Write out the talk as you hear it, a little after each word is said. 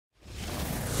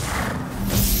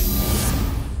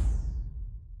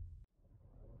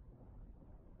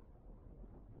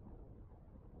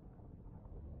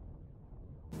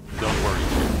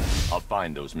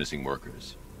find those missing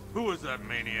workers. Who was that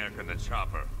maniac in the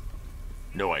chopper?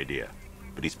 No idea,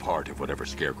 but he's part of whatever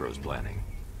Scarecrow's planning.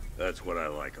 That's what I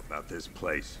like about this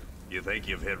place. You think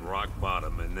you've hit rock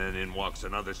bottom, and then in walks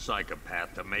another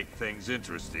psychopath to make things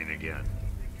interesting again.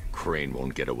 Crane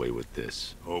won't get away with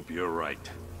this. Hope you're right.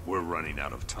 We're running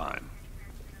out of time.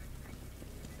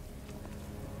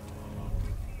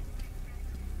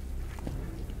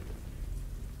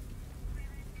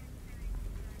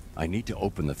 I need to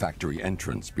open the factory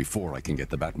entrance before I can get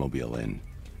the Batmobile in.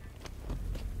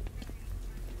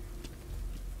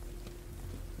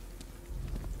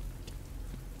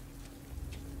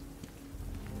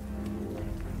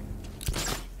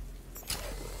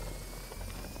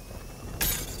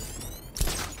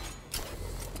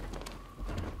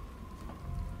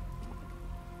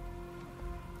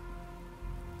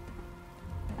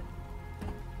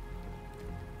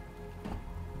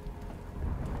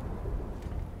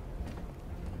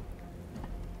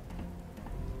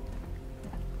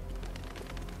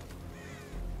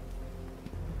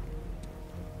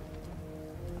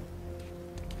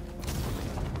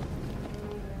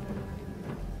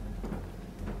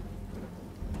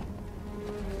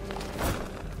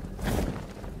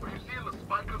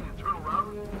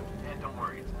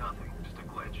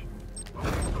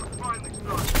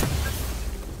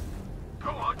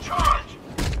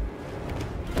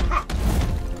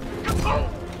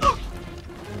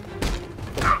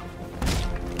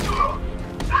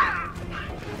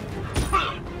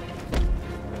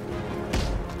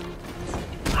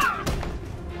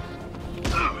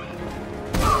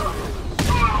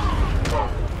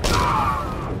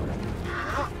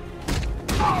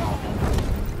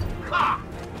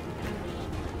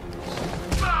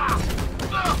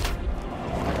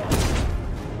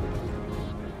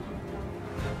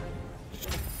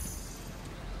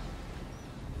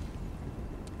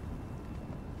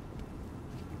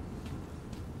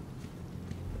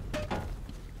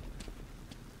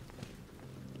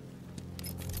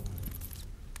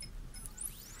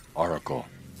 Oracle,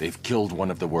 they've killed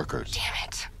one of the workers. Damn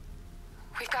it.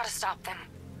 We've got to stop them.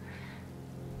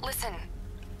 Listen,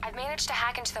 I've managed to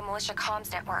hack into the militia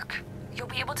comms network. You'll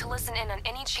be able to listen in on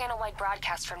any channel-wide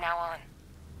broadcast from now on.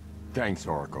 Thanks,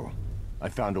 Oracle. I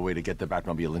found a way to get the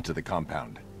Batmobile into the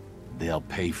compound. They'll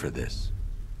pay for this.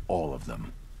 All of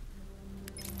them.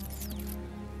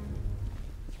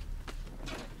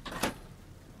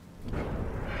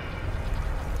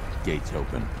 Gates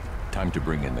open. Time to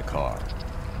bring in the car.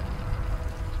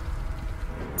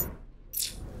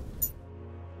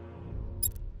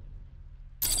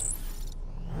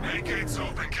 Hey, gates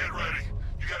open, get ready.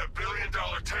 You got $1 billion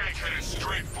tank headed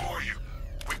straight for you.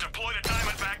 We've deployed a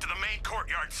Diamondback to the main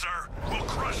courtyard, sir. We'll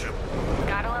crush him.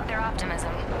 Gotta love their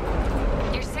optimism.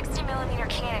 Your 60mm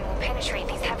cannon will penetrate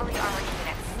these heavily armored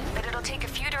units, but it'll take a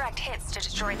few direct hits to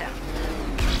destroy them.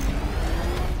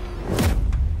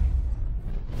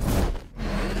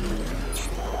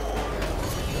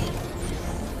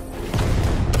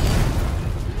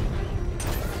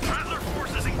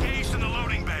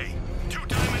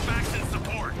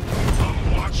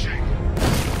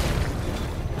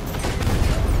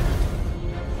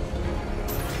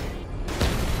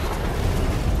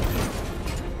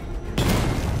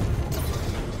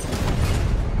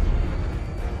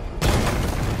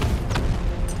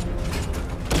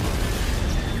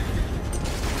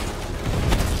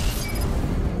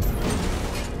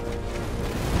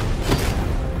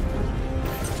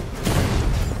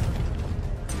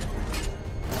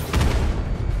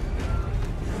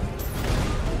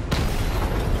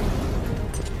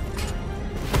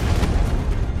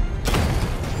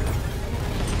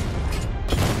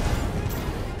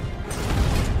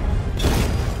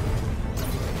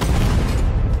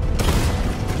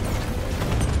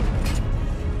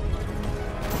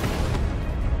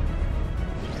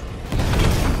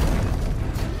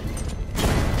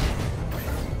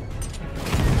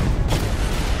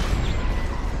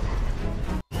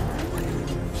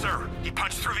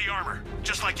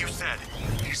 Just like you said.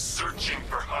 He's searching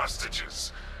for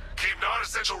hostages. Keep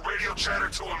non-essential radio chatter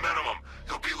to a minimum.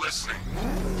 He'll be listening.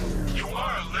 You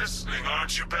are listening,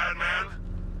 aren't you, Batman?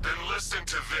 Then listen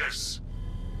to this.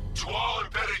 To all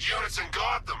embedded units in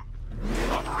Gotham,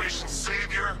 Operation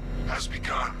Savior has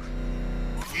begun.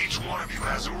 Each one of you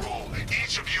has a role, and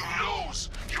each of you knows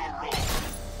your role.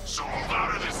 So move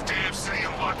out of this damn city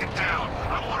and lock it down.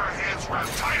 I want our hands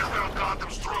wrapped tight around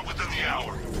Gotham's throat within the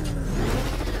hour.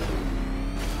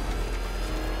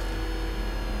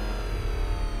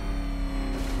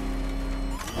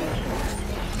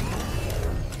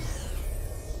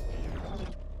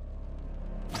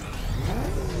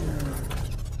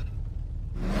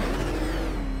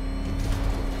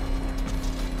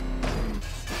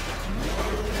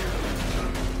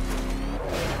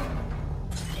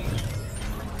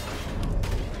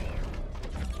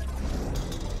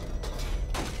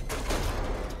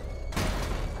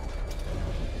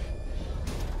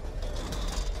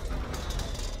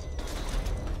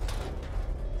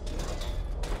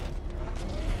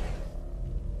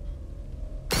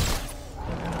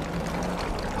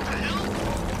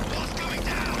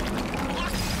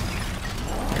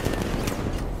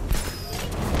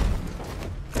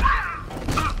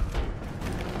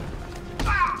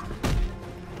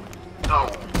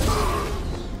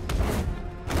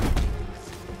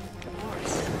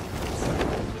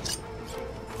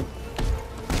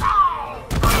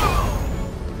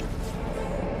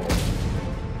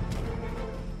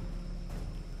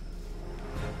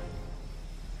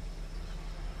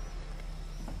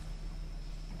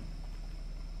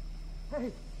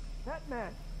 Hey,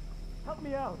 Batman! Help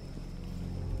me out!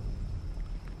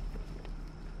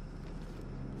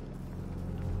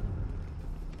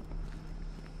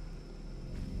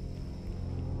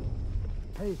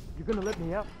 Hey, you're gonna let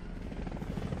me out?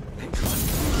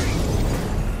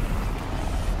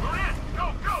 Run in!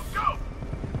 Go, go, go!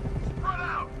 Spread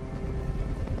out!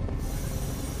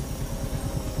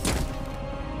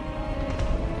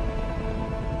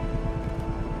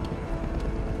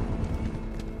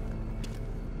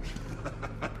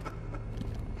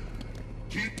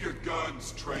 Keep your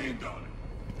guns trained on him.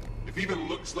 If he even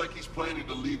looks like he's planning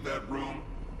to leave that room,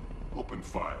 open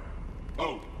fire.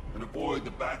 Oh, and avoid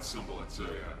the bat symbol. It's a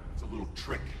little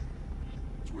trick.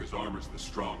 It's where his armor's the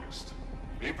strongest.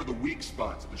 Aim for the weak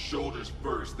spots, the shoulders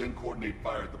first, then coordinate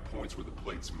fire at the points where the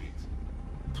plates meet.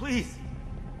 Please!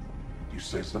 You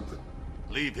say something?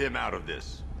 Leave him out of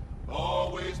this.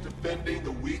 Always defending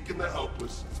the weak and the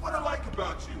helpless. That's what I like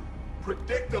about you.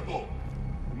 Predictable.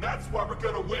 And that's why we're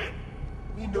gonna win.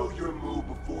 We know your move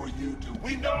before you do.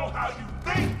 We know how you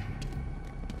think!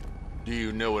 Do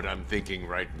you know what I'm thinking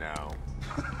right now?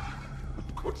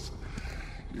 Of course,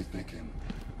 you're thinking,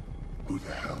 who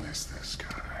the hell is this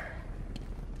guy?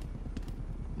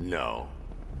 No.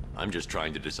 I'm just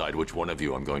trying to decide which one of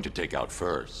you I'm going to take out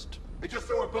first. And just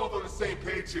so we're both on the same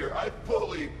page here, I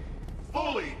fully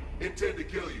intend to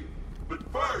kill you. But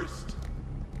first,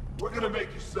 we're gonna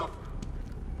make you suffer.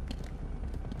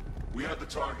 We have the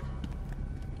target.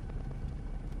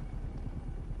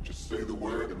 Just say the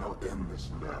word and I'll end this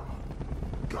now.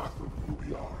 Gotham will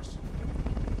be ours.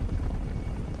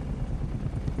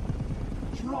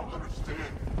 You don't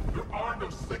understand. There are no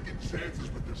second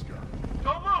chances with this guy.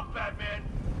 Don't move, Batman!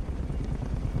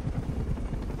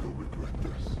 You'll regret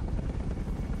this.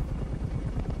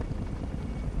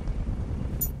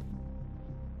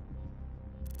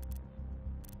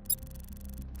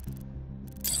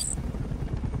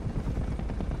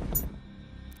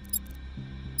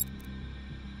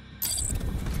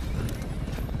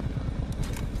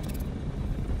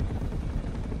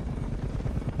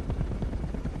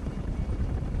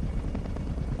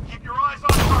 Keep your eyes on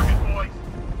target, boys!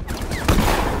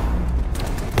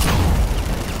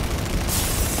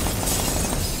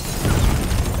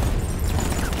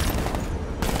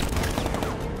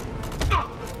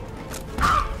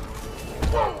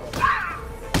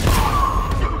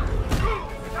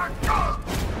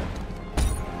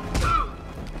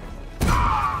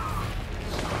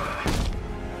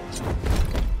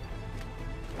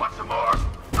 Want some more?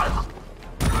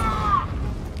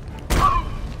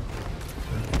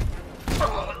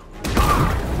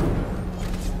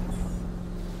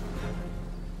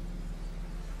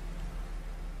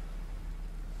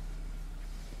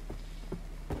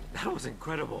 That was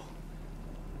incredible.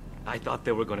 I thought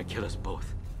they were gonna kill us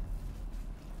both.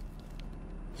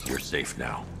 You're safe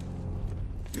now.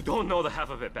 You don't know the half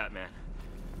of it, Batman.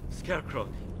 Scarecrow,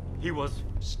 he was...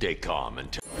 Stay calm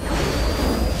until...